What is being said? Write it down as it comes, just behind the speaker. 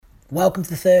Welcome to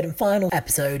the third and final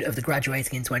episode of the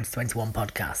Graduating in 2021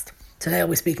 podcast. Today I'll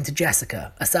be speaking to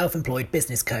Jessica, a self-employed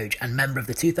business coach and member of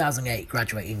the 2008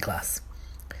 graduating class.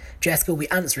 Jessica will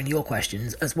be answering your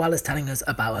questions as well as telling us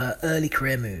about her early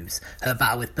career moves, her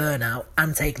battle with burnout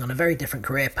and taking on a very different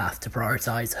career path to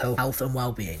prioritise her health and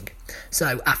well-being.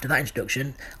 So after that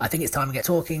introduction, I think it's time to get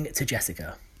talking to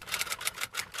Jessica.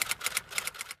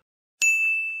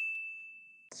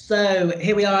 So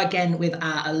here we are again with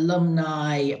our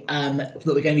alumni that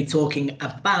we're going to be talking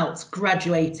about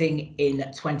graduating in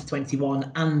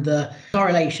 2021 and the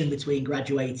correlation between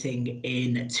graduating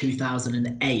in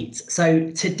 2008.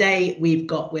 So today we've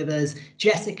got with us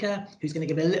Jessica, who's going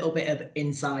to give a little bit of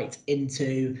insight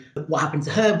into what happened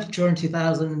to her during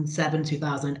 2007,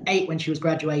 2008 when she was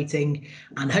graduating,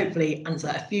 and hopefully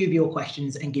answer a few of your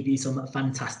questions and give you some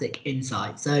fantastic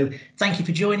insight. So thank you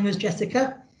for joining us,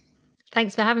 Jessica.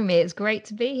 Thanks for having me. It's great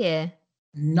to be here.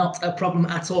 Not a problem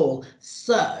at all.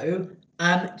 So,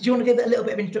 do you want to give a little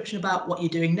bit of introduction about what you're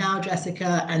doing now,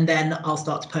 Jessica, and then I'll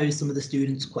start to pose some of the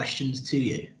students' questions to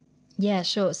you. Yeah,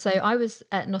 sure. So I was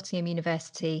at Nottingham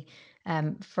University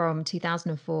from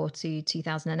 2004 to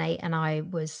 2008, and I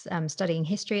was studying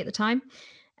history at the time.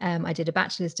 I did a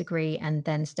bachelor's degree and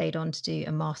then stayed on to do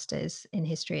a master's in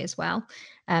history as well.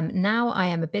 Now I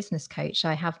am a business coach.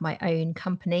 I have my own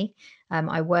company.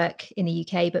 I work in the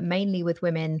UK, but mainly with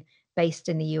women based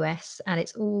in the US, and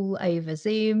it's all over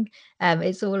Zoom.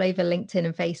 It's all over LinkedIn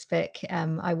and Facebook.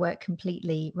 I work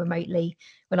completely remotely.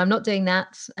 When I'm not doing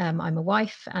that, I'm a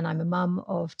wife and I'm a mum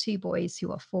of two boys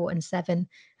who are 4 and 7,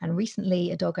 and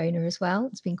recently a dog owner as well.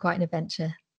 It's been quite an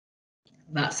adventure.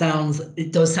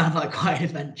 It does sound like quite an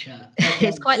adventure.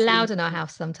 It's quite loud in our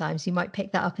house sometimes. You might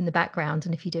pick that up in the background,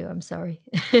 and if you do, I'm sorry.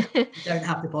 You don't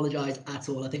have to apologise at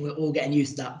all. I think we're all getting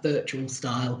used to that virtual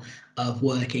style of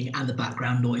working and the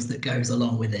background noise that goes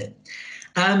along with it.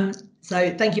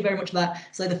 So thank you very much for that.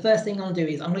 So the first thing I'll do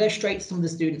is I'm going to go straight to some of the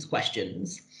students'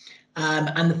 questions.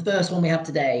 And the first one we have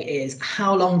today is,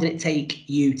 how long did it take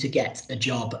you to get a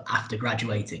job after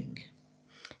graduating?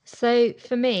 So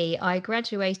for me, I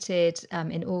graduated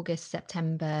in August,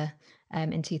 September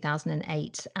in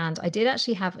 2008, and I did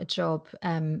actually have a job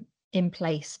in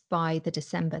place by the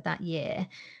December that year.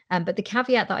 But the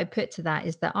caveat that I put to that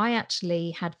is that I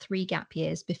actually had 3 gap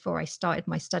years before I started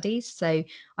my studies. So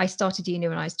I started uni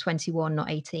when I was 21, not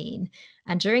 18.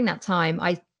 And during that time,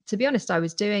 to be honest, I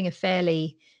was doing a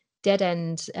fairly dead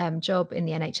end job in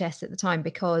the NHS at the time,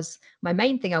 because my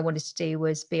main thing I wanted to do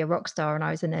was be a rock star, and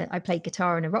I played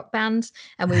guitar in a rock band,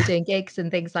 and we were doing gigs and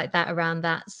things like that around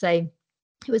that. So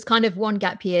it was kind of one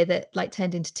gap year that like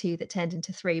turned into 2, that turned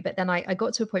into 3. But then I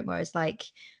got to a point where I was like,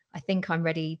 I think I'm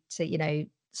ready to,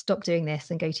 stop doing this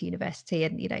and go to university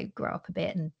and, grow up a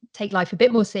bit and take life a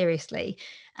bit more seriously.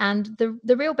 And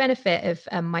the real benefit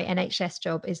of my NHS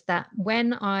job is that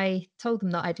when I told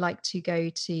them that I'd like to go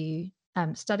to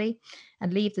study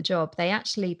and leave the job, they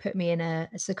actually put me in a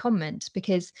secondment,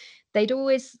 because they'd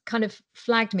always kind of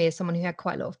flagged me as someone who had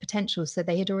quite a lot of potential. So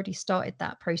they had already started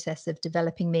that process of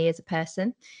developing me as a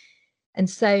person. And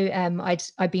so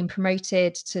I'd been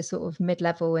promoted to sort of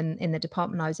mid-level in the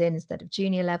department I was in instead of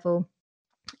junior level.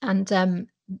 And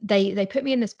they put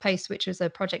me in this post, which was a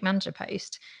project manager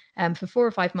post, for 4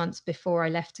 or 5 months before I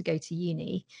left to go to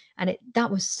uni. And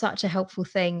that was such a helpful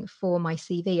thing for my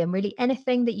CV. And really,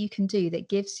 anything that you can do that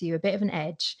gives you a bit of an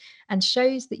edge and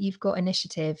shows that you've got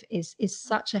initiative is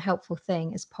such a helpful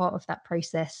thing as part of that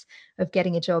process of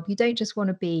getting a job. You don't just want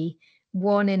to be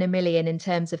one in a million in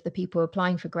terms of the people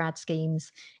applying for grad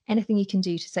schemes. Anything you can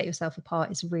do to set yourself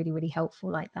apart is really, really helpful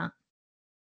like that.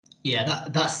 Yeah,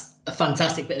 that's a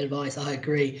fantastic bit of advice. I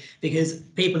agree, because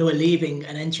people who are leaving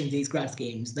and entering these grad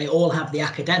schemes, they all have the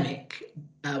academic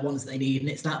ones that they need, and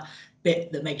it's that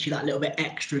bit that makes you that little bit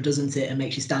extra, doesn't it, and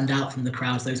makes you stand out from the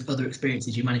crowds, those other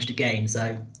experiences you managed to gain.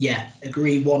 So yeah,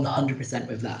 agree 100%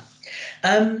 with that.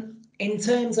 In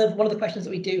terms of one of the questions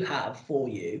that we do have for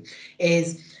you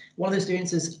is, one of the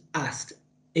students has asked,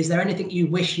 is there anything you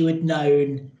wish you had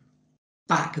known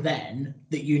back then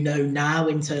that you know now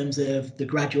in terms of the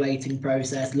graduating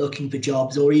process, looking for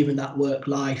jobs, or even that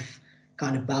work-life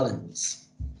kind of balance?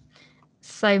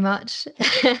 So much.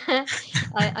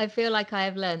 I feel like I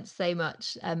have learned so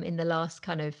much in the last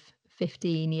kind of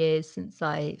 15 years since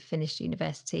I finished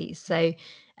university. So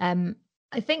um,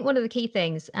 I think one of the key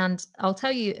things, and I'll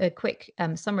tell you a quick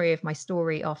summary of my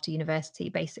story after university.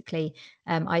 Basically,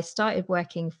 I started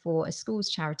working for a schools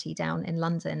charity down in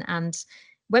London. And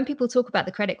when people talk about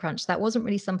the credit crunch, that wasn't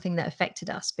really something that affected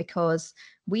us, because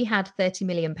we had £30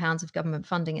 million of government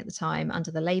funding at the time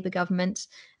under the Labour government.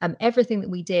 Everything that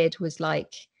we did was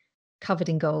like covered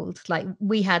in gold. Like,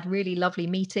 we had really lovely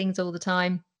meetings all the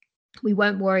time. We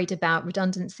weren't worried about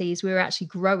redundancies. We were actually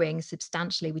growing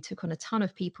substantially. We took on a ton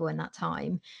of people in that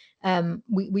time.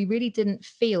 We really didn't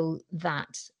feel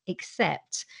that,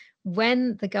 except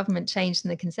when the government changed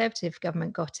and the Conservative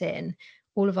government got in,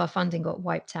 all of our funding got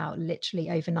wiped out literally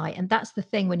overnight. And that's the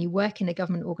thing, when you work in a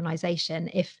government organization,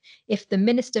 if the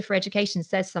Minister for Education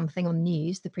says something on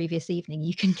news the previous evening,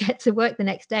 you can get to work the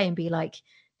next day and be like,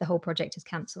 the whole project is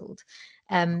cancelled.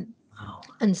 Um, Wow.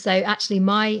 and so actually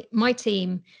my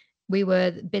team, we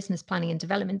were the business planning and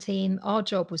development team. Our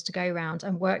job was to go around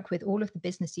and work with all of the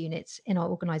business units in our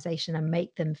organization and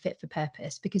make them fit for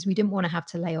purpose, because we didn't want to have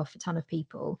to lay off a ton of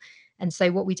people. And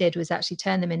so what we did was actually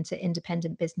turn them into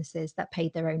independent businesses that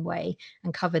paid their own way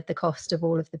and covered the cost of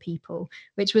all of the people,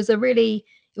 which was a really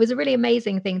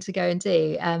amazing thing to go and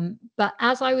do. But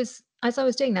as I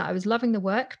was doing that, I was loving the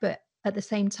work, but at the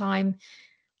same time,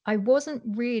 I wasn't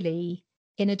really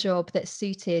in a job that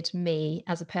suited me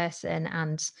as a person,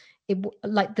 and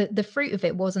like the fruit of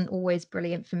it wasn't always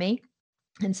brilliant for me.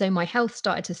 And so my health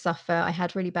started to suffer. I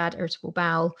had really bad irritable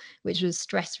bowel, which was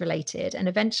stress related. And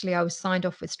eventually I was signed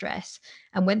off with stress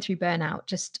and went through burnout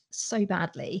just so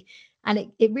badly.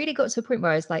 And it really got to a point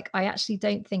where I was like, I actually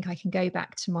don't think I can go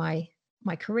back to my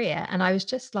career. And I was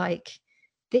just like,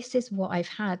 this is what I've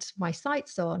had my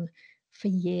sights on for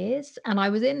years. And I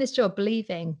was in this job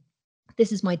believing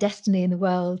this is my destiny in the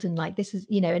world, and like, this is,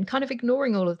 and kind of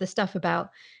ignoring all of the stuff about,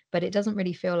 but it doesn't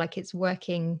really feel like it's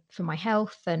working for my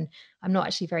health, and I'm not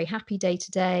actually very happy day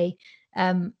to day.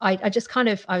 I just kind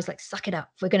of, I was like, suck it up,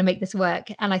 we're going to make this work.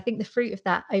 And I think the fruit of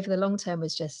that over the long term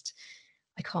was just,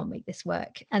 I can't make this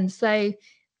work. And so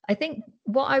I think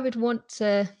what I would want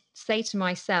to say to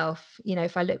myself,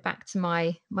 if I look back to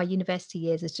my university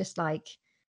years, is just like,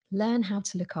 learn how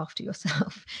to look after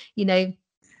yourself. you know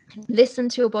Listen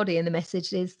to your body and the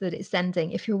messages that it's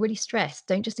sending. If you're really stressed,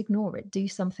 don't just ignore it, do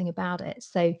something about it.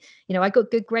 So, I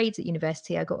got good grades at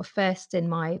university. I got a first in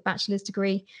my bachelor's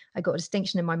degree, I got a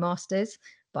distinction in my master's,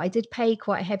 but I did pay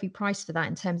quite a heavy price for that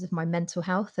in terms of my mental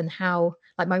health and how,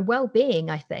 like, my well-being,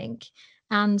 I think.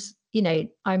 And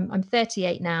I'm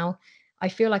 38 now. I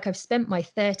feel like I've spent my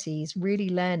 30s really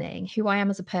learning who I am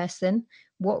as a person,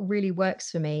 what really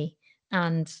works for me,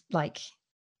 and like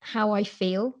how I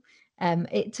feel.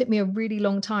 It took me a really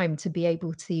long time to be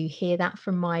able to hear that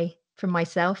from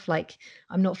myself. Like,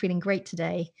 I'm not feeling great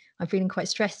today. I'm feeling quite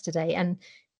stressed today, and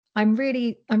I'm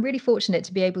really fortunate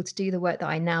to be able to do the work that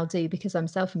I now do because I'm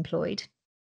self-employed.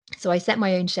 So I set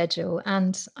my own schedule,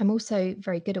 and I'm also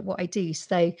very good at what I do.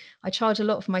 So I charge a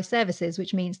lot for my services,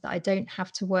 which means that I don't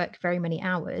have to work very many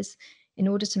hours in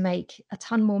order to make a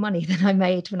ton more money than I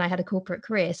made when I had a corporate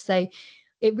career. So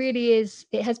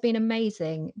it has been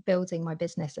amazing building my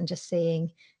business and just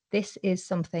seeing this is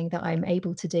something that I'm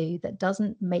able to do that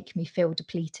doesn't make me feel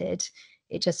depleted.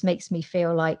 It just makes me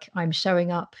feel like I'm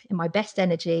showing up in my best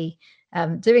energy,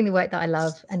 doing the work that I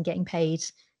love and getting paid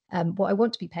what I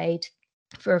want to be paid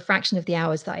for a fraction of the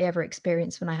hours that I ever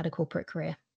experienced when I had a corporate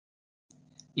career.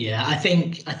 Yeah, I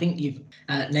think you've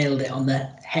nailed it on the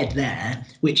head there,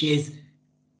 which is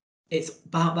it's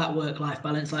about that work-life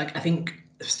balance. Like, I think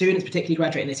students, particularly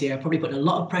graduating this year, are probably putting a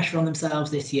lot of pressure on themselves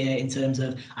this year in terms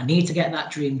of, I need to get that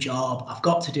dream job. I've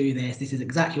got to do this. This is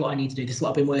exactly what I need to do. This is what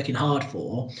I've been working hard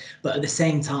for. But at the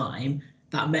same time,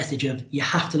 that message of you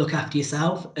have to look after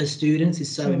yourself as students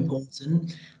is so Mm.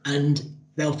 important. And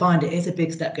they'll find it is a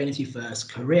big step going into your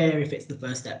first career if it's the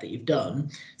first step that you've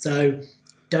done. So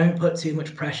don't put too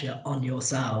much pressure on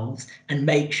yourselves, and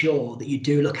make sure that you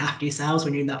do look after yourselves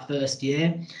when you're in that first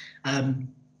year,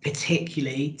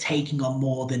 particularly taking on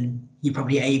more than you're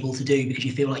probably able to do because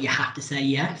you feel like you have to say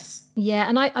yes. Yeah,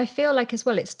 and I feel like as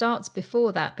well it starts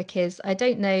before that, because I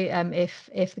don't know if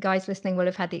the guys listening will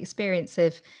have had the experience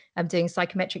of doing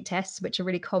psychometric tests, which are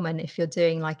really common if you're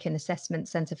doing like an assessment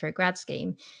centre for a grad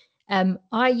scheme.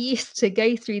 I used to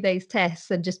go through those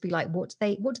tests and just be like, what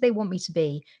do they want me to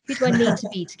be? Who do I need to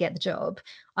be to get the job?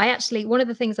 I actually, one of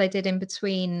the things I did in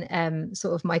between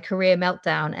sort of my career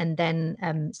meltdown and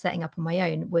then setting up on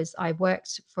my own was I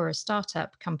worked for a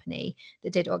startup company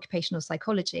that did occupational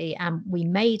psychology, and we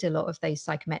made a lot of those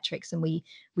psychometrics, and we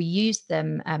used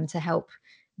them to help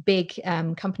big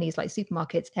companies like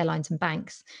supermarkets, airlines, and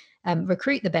banks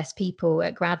recruit the best people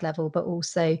at grad level, but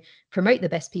also promote the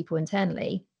best people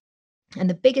internally. And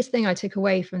the biggest thing I took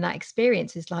away from that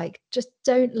experience is like, just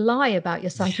don't lie about your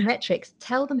psychometrics.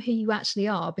 Tell them who you actually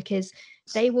are, because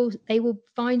they will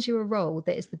find you a role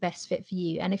that is the best fit for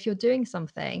you. And if you're doing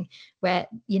something where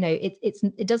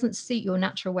it doesn't suit your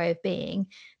natural way of being,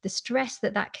 the stress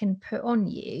that can put on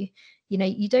you,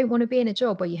 You don't want to be in a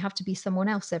job where you have to be someone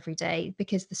else every day,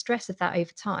 because the stress of that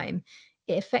over time,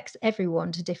 it affects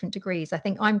everyone to different degrees. I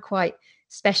think I'm quite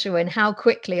special in how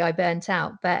quickly I burnt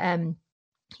out, but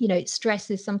stress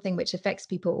is something which affects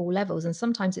people at all levels. And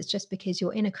sometimes it's just because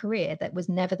you're in a career that was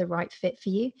never the right fit for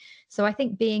you. So I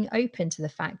think being open to the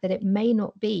fact that it may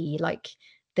not be like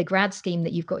the grad scheme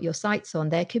that you've got your sights on,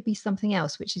 there could be something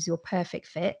else which is your perfect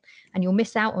fit. And you'll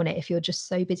miss out on it if you're just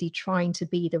so busy trying to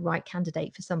be the right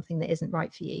candidate for something that isn't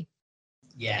right for you.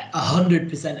 Yeah,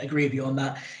 100% agree with you on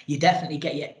that. You definitely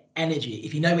get your energy.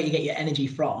 If you know where you get your energy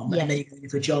from, and then Yes. you go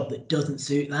into a job that doesn't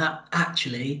suit that,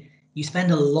 actually, you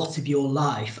spend a lot of your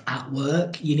life at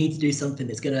work. You need to do something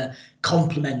that's going to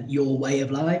complement your way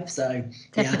of life. So, yeah, I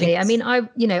think Definitely. I mean,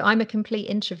 I'm a complete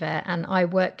introvert and I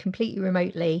work completely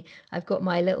remotely. I've got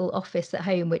my little office at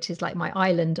home, which is like my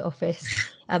island office.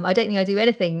 I don't think I do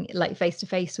anything like face to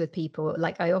face with people,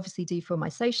 like I obviously do for my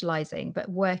socializing, but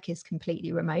work is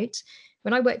completely remote.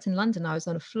 When I worked in London, I was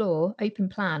on a floor, open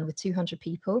plan, with 200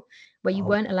 people, where you oh,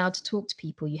 weren't allowed to talk to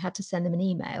people. You had to send them an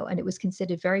email, and it was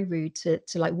considered very rude to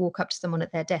like walk up to someone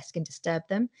at their desk and disturb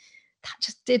them. That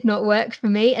just did not work for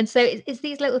me. And so it's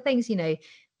these little things,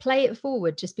 play it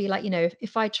forward. Just be like,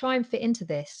 if I try and fit into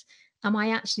this, am I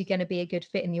actually going to be a good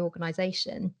fit in the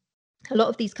organization? A lot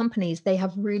of these companies, they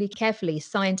have really carefully,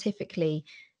 scientifically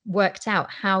worked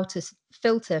out how to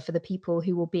filter for the people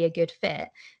who will be a good fit.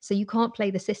 So you can't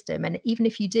play the system. And even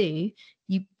if you do,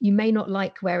 you may not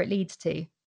like where it leads to.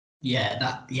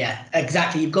 yeah,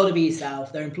 exactly. You've got to be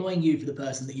yourself. They're employing you for the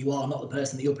person that you are, not the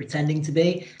person that you're pretending to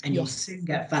be. And you'll Yes. soon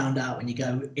get found out when you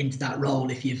go into that role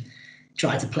if you've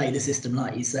tried to play the system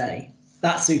like you say.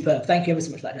 That's superb. Thank you ever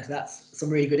so much for that, Jessica. That's some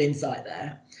really good insight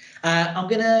there. I'm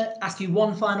going to ask you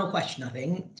one final question, I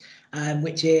think,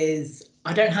 which is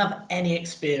I don't have any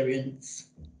experience.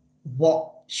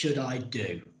 What should I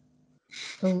do?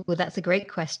 Oh, that's a great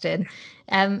question.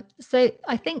 So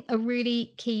I think a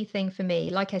really key thing for me,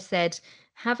 like I said,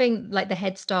 having like the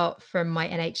head start from my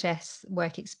NHS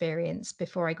work experience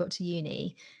before I got to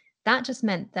uni, that just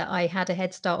meant that I had a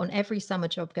head start on every summer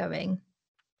job going.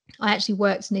 I actually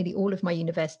worked nearly all of my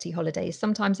university holidays.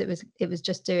 Sometimes it was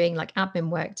just doing like admin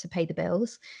work to pay the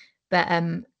bills. But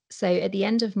so at the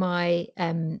end of my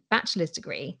bachelor's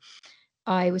degree,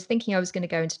 I was thinking I was going to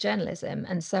go into journalism.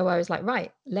 And so I was like,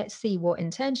 right, let's see what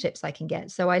internships I can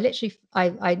get. So I literally,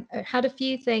 I had a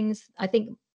few things. I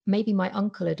think maybe my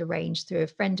uncle had arranged through a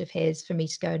friend of his for me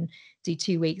to go and do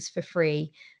 2 weeks for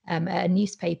free at a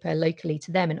newspaper locally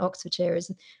to them in Oxfordshire.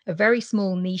 Is a very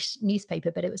small niche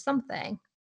newspaper, but it was something.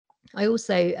 I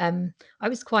also I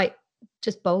was quite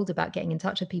just bold about getting in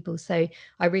touch with people. So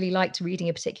I really liked reading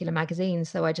a particular magazine.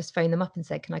 So I just phoned them up and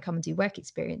said, "Can I come and do work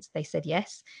experience?" They said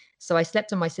yes. So I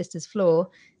slept on my sister's floor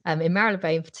in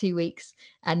Marylebone for 2 weeks,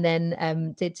 and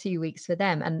then did 2 weeks for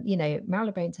them. And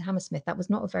Marylebone to Hammersmith, that was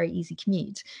not a very easy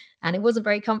commute, and it wasn't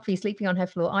very comfy sleeping on her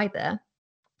floor either.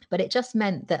 But it just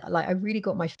meant that like I really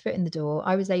got my foot in the door.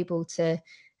 I was able to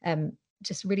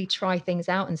just really try things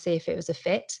out and see if it was a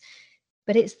fit.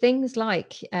 But it's things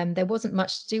like, there wasn't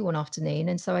much to do one afternoon,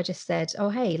 and so I just said, "Oh,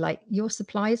 hey, like, your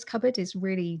supplies cupboard is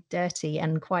really dirty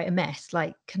and quite a mess.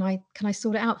 Like, can I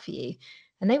sort it out for you?"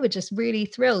 And they were just really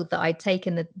thrilled that I'd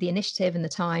taken the initiative and the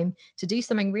time to do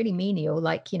something really menial.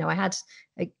 Like, I had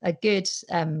a good,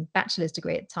 bachelor's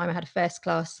degree at the time. I had a first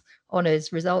class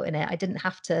honors result in it. I didn't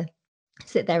have to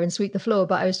sit there and sweep the floor,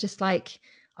 but I was just like,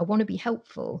 I want to be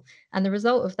helpful. And the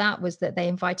result of that was that they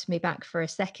invited me back for a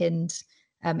second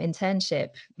internship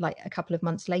like a couple of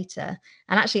months later.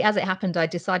 And actually, as it happened, I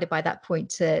decided by that point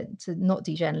to not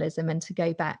do journalism and to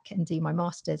go back and do my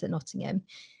master's at Nottingham.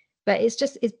 But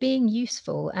it's being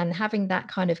useful and having that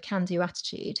kind of can-do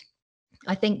attitude.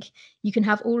 I think you can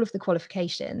have all of the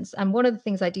qualifications. And one of the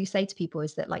things I do say to people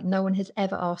is that like no one has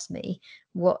ever asked me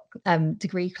what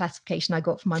degree classification I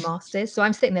got for my master's. So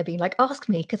I'm sitting there being like, ask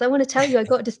me because I want to tell you I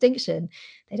got a distinction.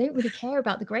 They don't really care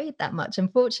about the grade that much,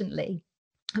 unfortunately.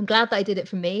 I'm glad that I did it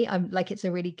for me. I'm like, it's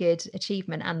a really good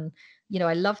achievement. And,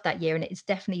 I love that year. And it's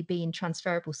definitely been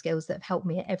transferable skills that have helped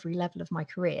me at every level of my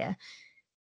career.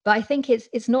 But I think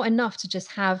it's not enough to just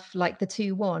have like the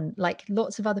 2-1. Like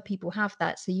lots of other people have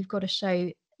that. So you've got to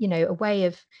show, a way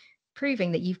of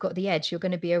proving that you've got the edge. You're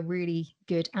going to be a really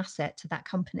good asset to that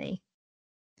company.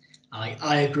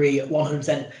 I agree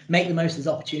 100%. Make the most of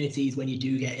those opportunities when you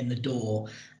do get in the door,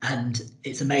 and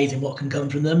it's amazing what can come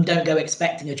from them. Don't go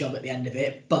expecting a job at the end of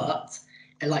it, but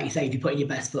like you say, if you're putting your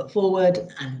best foot forward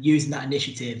and using that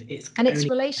initiative, it's And it's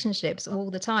only. relationships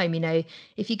all the time.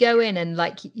 If you go in and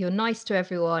like you're nice to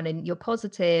everyone and you're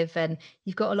positive and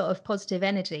you've got a lot of positive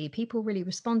energy, people really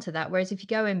respond to that. Whereas if you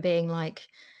go in being like,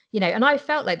 and I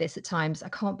felt like this at times. I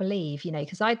can't believe,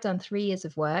 because I'd done 3 years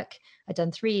of work, I'd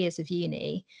done 3 years of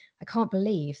uni. I can't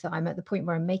believe that I'm at the point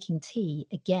where I'm making tea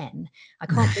again. I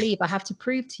can't believe I have to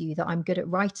prove to you that I'm good at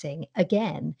writing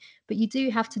again. But you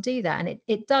do have to do that. And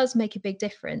it does make a big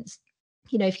difference.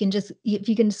 If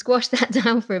you can squash that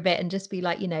down for a bit and just be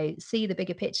like, see the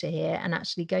bigger picture here and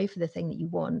actually go for the thing that you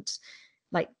want.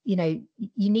 Like, you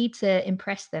need to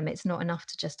impress them. It's not enough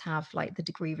to just have like the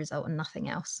degree result and nothing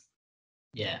else.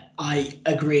 Yeah, I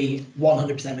agree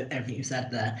 100% with everything you said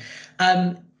there.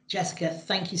 Jessica,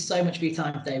 thank you so much for your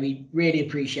time today. We really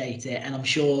appreciate it. And I'm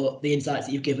sure the insights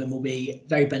that you've given will be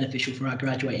very beneficial for our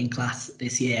graduating class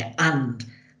this year and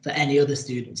for any other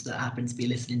students that happen to be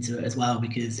listening to it as well,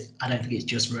 because I don't think it's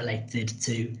just related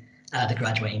to the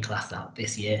graduating class out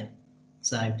this year.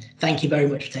 So thank you very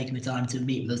much for taking the time to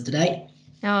meet with us today.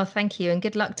 Oh, thank you. And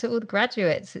good luck to all the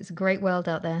graduates. It's a great world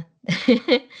out there.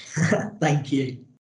 Thank you.